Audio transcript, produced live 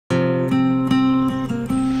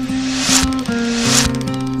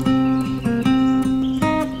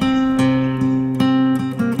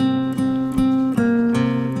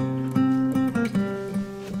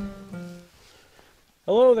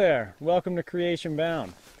welcome to Creation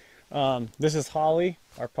Bound. This is Holly,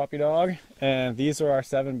 our puppy dog, and these are our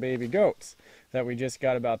 7 baby goats that we just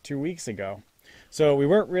got about 2 weeks ago. So we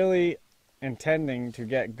weren't really intending to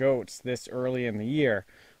get goats this early in the year.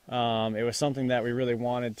 It was something that we really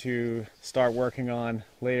wanted to start working on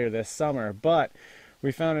later this summer, but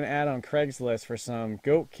we found an ad on Craigslist for some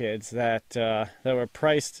goat kids that were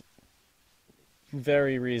priced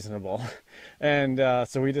very reasonable, and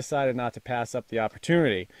so we decided not to pass up the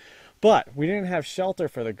opportunity. But we didn't have shelter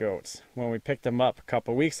for the goats when we picked them up a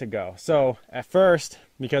couple weeks ago. So at first,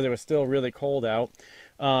 because it was still really cold out,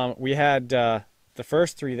 we had the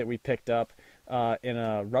first 3 that we picked up in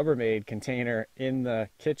a Rubbermaid container in the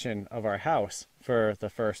kitchen of our house for the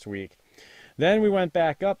first week. Then we went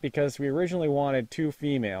back up because we originally wanted 2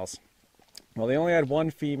 females. Well, they only had 1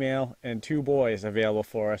 female and 2 boys available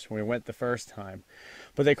for us when we went the first time.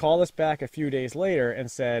 But they called us back a few days later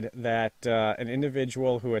and said that an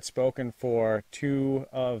individual who had spoken for 2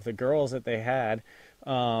 of the girls that they had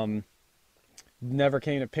never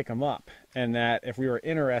came to pick them up, and that if we were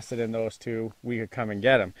interested in those 2, we could come and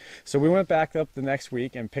get them. So we went back up the next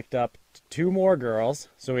week and picked up 2 more girls.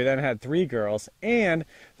 So we then had 3 girls, and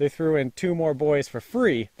they threw in 2 more boys for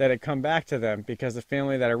free that had come back to them because the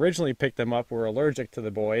family that originally picked them up were allergic to the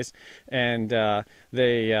boys, and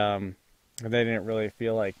they didn't really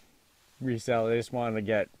feel like resell. They just wanted to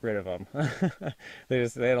get rid of them. They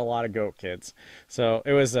had a lot of goat kids. So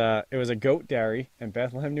it was a goat dairy in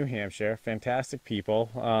Bethlehem, New Hampshire. Fantastic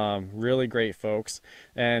people, really great folks,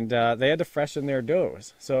 and they had to freshen their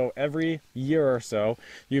does. So every year or so,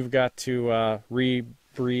 you've got to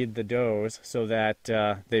rebreed the does so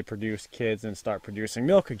that they produce kids and start producing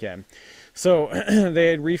milk again. So they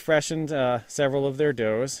had refreshened several of their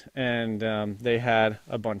does, and they had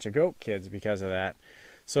a bunch of goat kids because of that.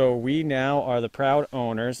 So we now are the proud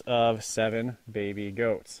owners of 7 baby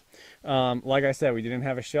goats. Like I said, we didn't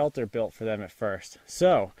have a shelter built for them at first.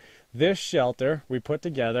 So this shelter we put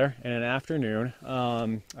together in an afternoon.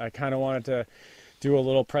 I kind of wanted to do a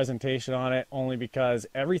little presentation on it only because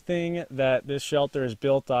everything that this shelter is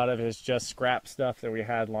built out of is just scrap stuff that we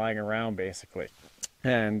had lying around basically.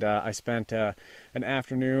 And I spent an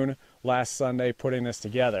afternoon last Sunday putting this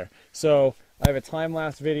together. So I have a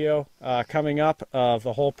time-lapse video coming up of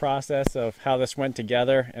the whole process of how this went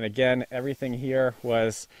together. And again, everything here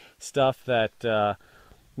was stuff that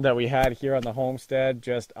that we had here on the homestead,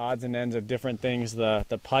 just odds and ends of different things.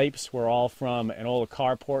 The pipes were all from an old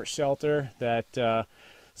carport shelter that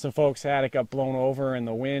some folks had. It got blown over in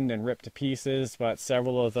the wind and ripped to pieces, but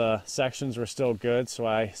several of the sections were still good, so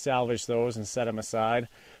I salvaged those and set them aside.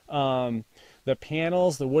 The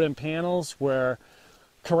panels, the wooden panels, were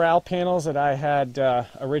corral panels that I had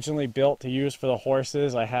originally built to use for the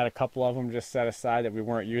horses. I had a couple of them just set aside that we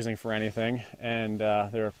weren't using for anything, and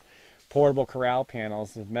they're portable corral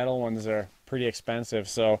panels. The metal ones are pretty expensive,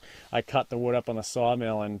 so I cut the wood up on the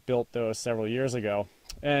sawmill and built those several years ago.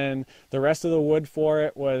 And the rest of the wood for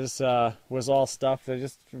it was all stuff that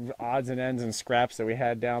just odds and ends and scraps that we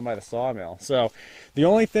had down by the sawmill. So the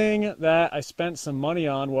only thing that I spent some money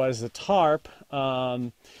on was the tarp.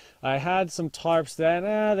 I had some tarps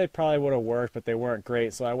that they probably would have worked, but they weren't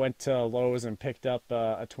great. So I went to Lowe's and picked up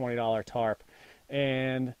a $20 tarp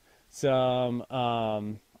and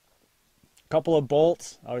some couple of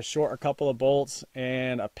bolts. I was short a couple of bolts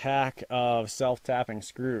and a pack of self-tapping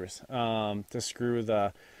screws to screw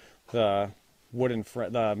the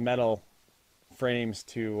metal frames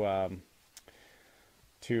to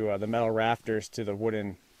the metal rafters to the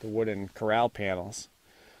wooden corral panels.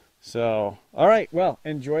 So, all right, well,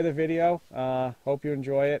 enjoy the video. Hope you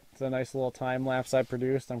enjoy it. It's a nice little time lapse I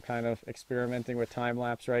produced. I'm kind of experimenting with time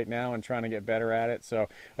lapse right now and trying to get better at it. So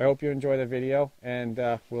I hope you enjoy the video, and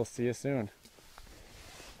we'll see you soon.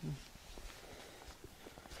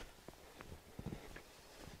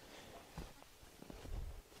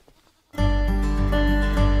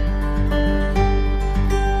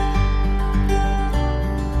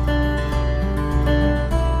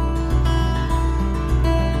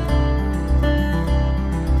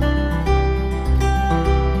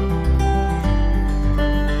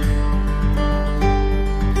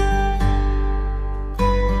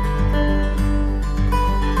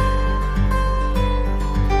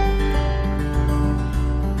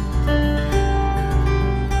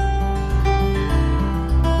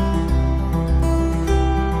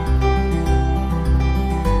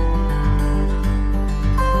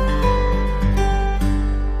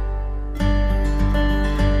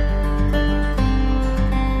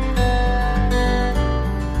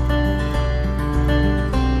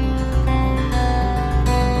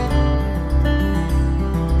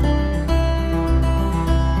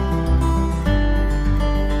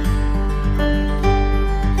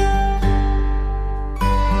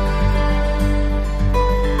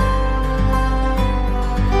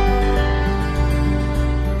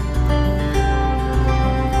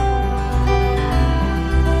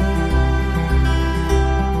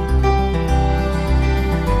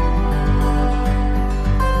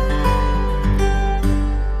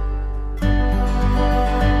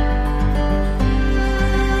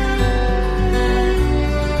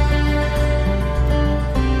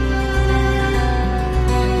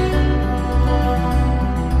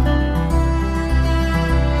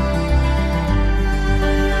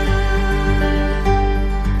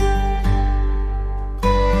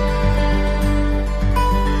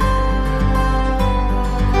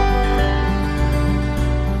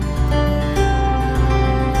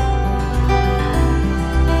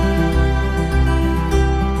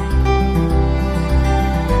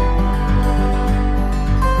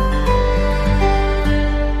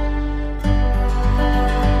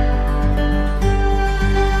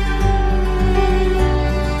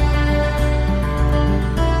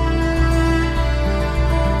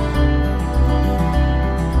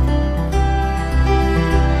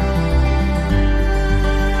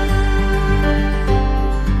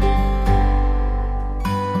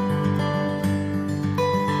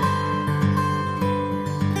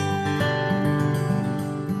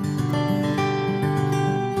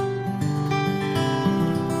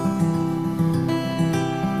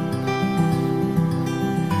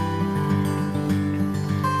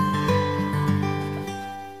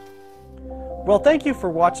 Well, thank you for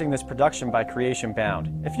watching this production by Creation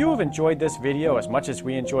Bound. If you have enjoyed this video as much as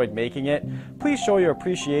we enjoyed making it, please show your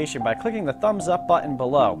appreciation by clicking the thumbs up button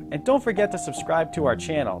below. And don't forget to subscribe to our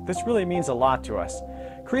channel. This really means a lot to us.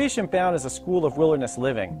 Creation Bound is a school of wilderness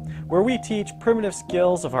living, where we teach primitive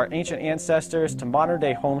skills of our ancient ancestors to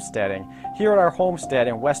modern-day homesteading here at our homestead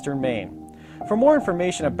in western Maine. For more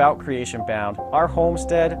information about Creation Bound, our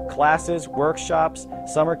homestead, classes, workshops,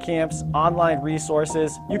 summer camps, online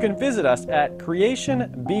resources, you can visit us at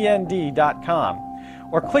creationbnd.com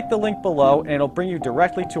or click the link below and it'll bring you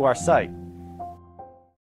directly to our site.